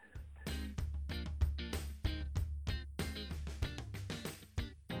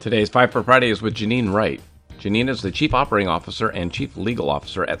Today's Five for Friday is with Jeanine Wright. Jeanine is the Chief Operating Officer and Chief Legal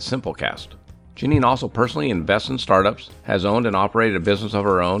Officer at Simplecast. Jeanine also personally invests in startups, has owned and operated a business of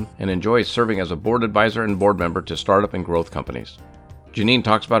her own, and enjoys serving as a board advisor and board member to startup and growth companies. Jeanine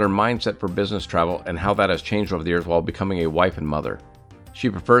talks about her mindset for business travel and how that has changed over the years while becoming a wife and mother. She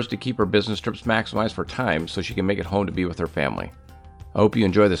prefers to keep her business trips maximized for time so she can make it home to be with her family. I hope you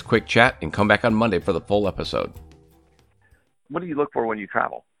enjoy this quick chat and come back on Monday for the full episode. What do you look for when you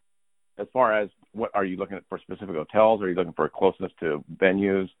travel? As far as what are you looking for specific hotels? Are you looking for closeness to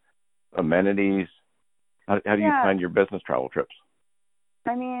venues, amenities? How do you find your business travel trips?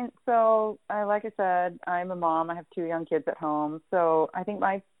 I mean, so like I said, I'm a mom. I have 2 young kids at home. So I think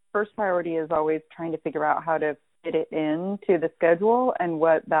my first priority is always trying to figure out how to fit it into the schedule and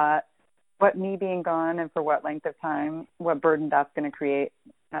what me being gone and for what length of time, what burden that's going to create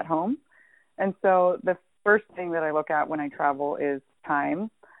at home. And so the first thing that I look at when I travel is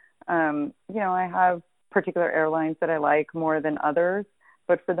time. I have particular airlines that I like more than others,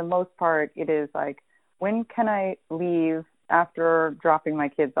 but for the most part, it is like, when can I leave after dropping my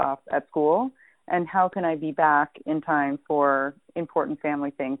kids off at school, and how can I be back in time for important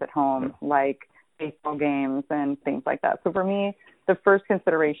family things at home, like baseball games and things like that. So for me, the first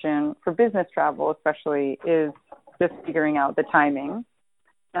consideration for business travel especially is just figuring out the timing.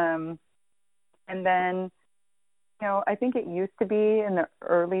 And then I think it used to be in the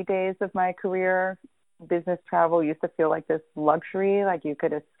early days of my career, business travel used to feel like this luxury, like you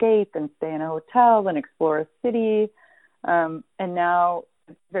could escape and stay in a hotel and explore a city. And now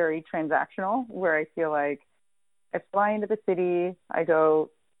it's very transactional, where I feel like I fly into the city, I go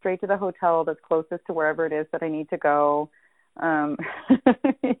straight to the hotel that's closest to wherever it is that I need to go. I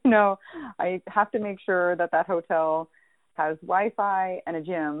have to make sure that hotel has Wi-Fi and a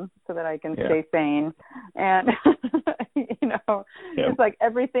gym so that I can stay sane. And, It's like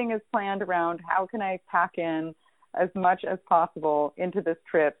everything is planned around how can I pack in as much as possible into this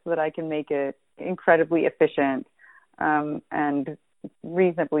trip so that I can make it incredibly efficient and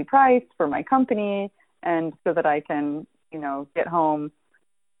reasonably priced for my company, and so that I can, get home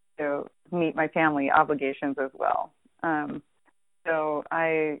to meet my family obligations as well. So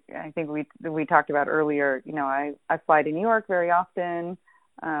I think we talked about earlier, I fly to New York very often.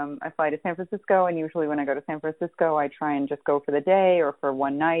 I fly to San Francisco, and usually when I go to San Francisco, I try and just go for the day or for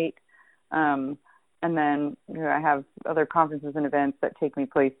one night. And then I have other conferences and events that take me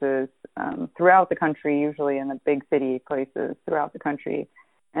places throughout the country, usually in the big city places throughout the country.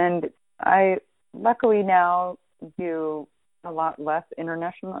 And I luckily now do a lot less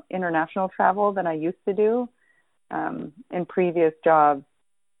international travel than I used to do. In previous jobs,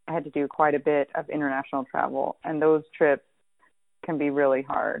 I had to do quite a bit of international travel, and those trips can be really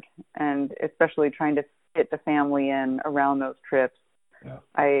hard, and especially trying to fit the family in around those trips. Yeah.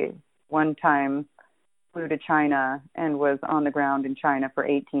 I one time flew to China and was on the ground in China for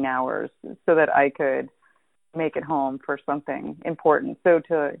 18 hours so that I could make it home for something important. So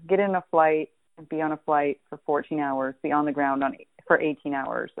to get in a flight, be on a flight for 14 hours, be on the ground for 18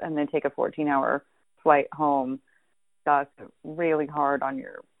 hours, and then take a 14-hour flight home, that's really hard on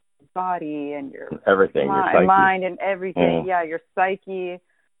your body and your everything, your mind and everything. Yeah, your psyche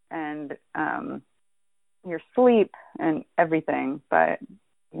and your sleep and everything. But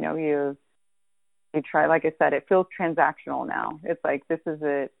you try. Like I said, it feels transactional now. It's like this is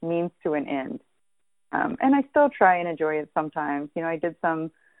a means to an end. And I still try and enjoy it sometimes. I did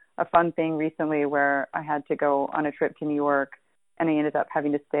a fun thing recently where I had to go on a trip to New York, and I ended up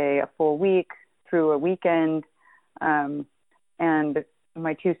having to stay a full week through a weekend. And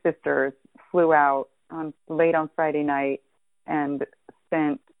my 2 sisters flew out late on Friday night and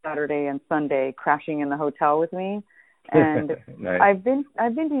spent Saturday and Sunday crashing in the hotel with me. And nice. I've been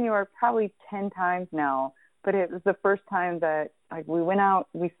to New York probably 10 times now, but it was the first time that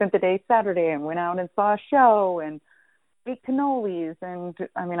we spent the day Saturday and went out and saw a show and ate cannolis. And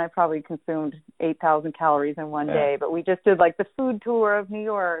I probably consumed 8,000 calories in one day, but we just did the food tour of New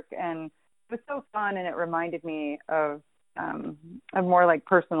York, and it was so fun. And it reminded me of more like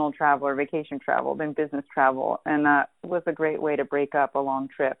personal travel or vacation travel than business travel. And that was a great way to break up a long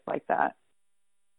trip like that.